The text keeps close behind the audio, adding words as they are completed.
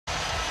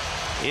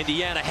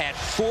Indiana had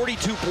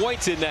 42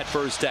 points in that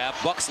first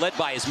half. Bucks led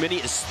by as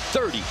many as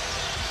 30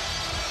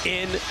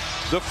 in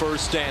the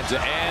first stanza.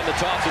 And the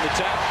toss in the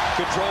tap,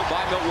 controlled by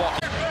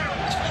Milwaukee.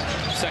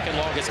 Second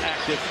longest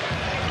active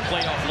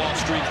playoff loss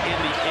streak in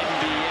the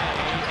NBA.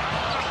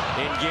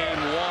 In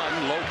game one,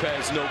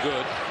 Lopez no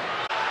good.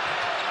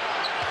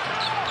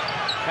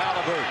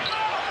 Halliburton.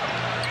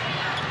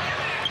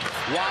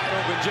 Wide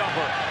open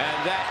jumper, and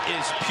that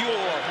is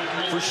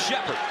pure for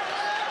Sheppard.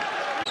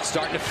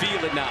 Starting to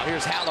feel it now.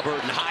 Here's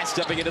Halliburton, high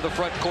stepping into the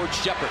front court.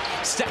 Sheppard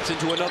steps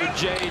into another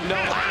J. No,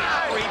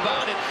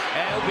 rebounded.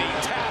 LB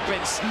tap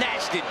and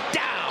snatched it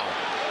down.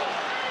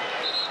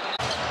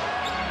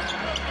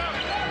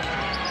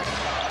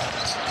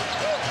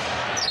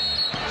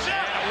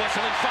 And a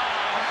whistling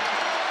foul.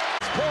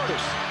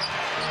 Portis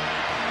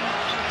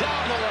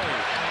down the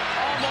lane,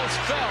 almost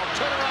fell.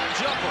 Turnaround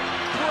jumper,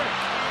 brick.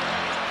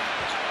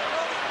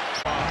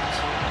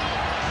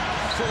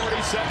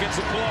 40 seconds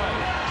of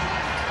play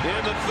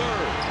in the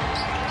third.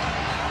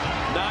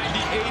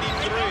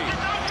 90-83.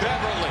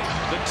 Beverly,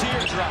 the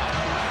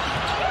teardrop.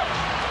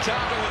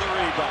 Tucker with a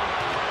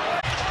rebound.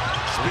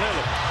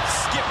 Lillard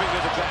skipping to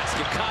the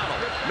basket. Connell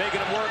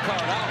making him work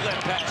hard. Outlet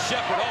pass.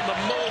 Sheppard on the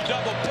move.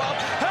 Double pump.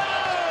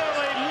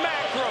 Holy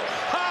macro!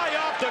 High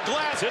off the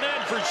glass and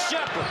in for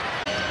Sheppard.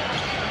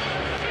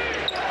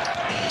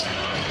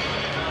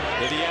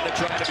 Indiana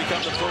trying to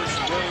become the first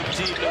road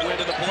team to win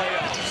in the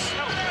playoffs.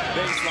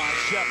 Baseline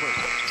Sheppard.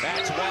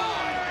 That's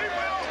wide.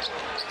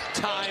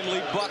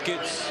 Timely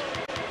buckets.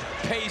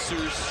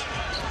 Pacers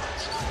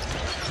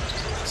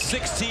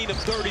 16 of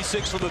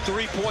 36 from the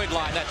three-point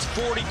line. That's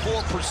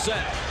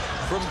 44%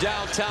 from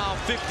downtown,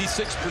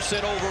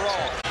 56%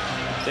 overall.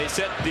 They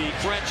set the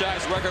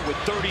franchise record with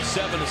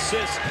 37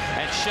 assists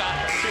and shot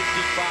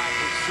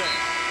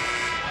 55%.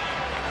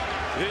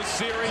 This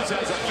series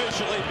has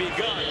officially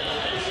begun.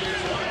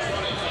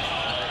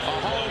 A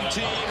home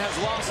team has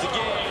lost the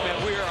game,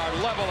 and we are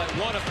level at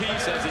one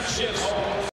apiece as it shifts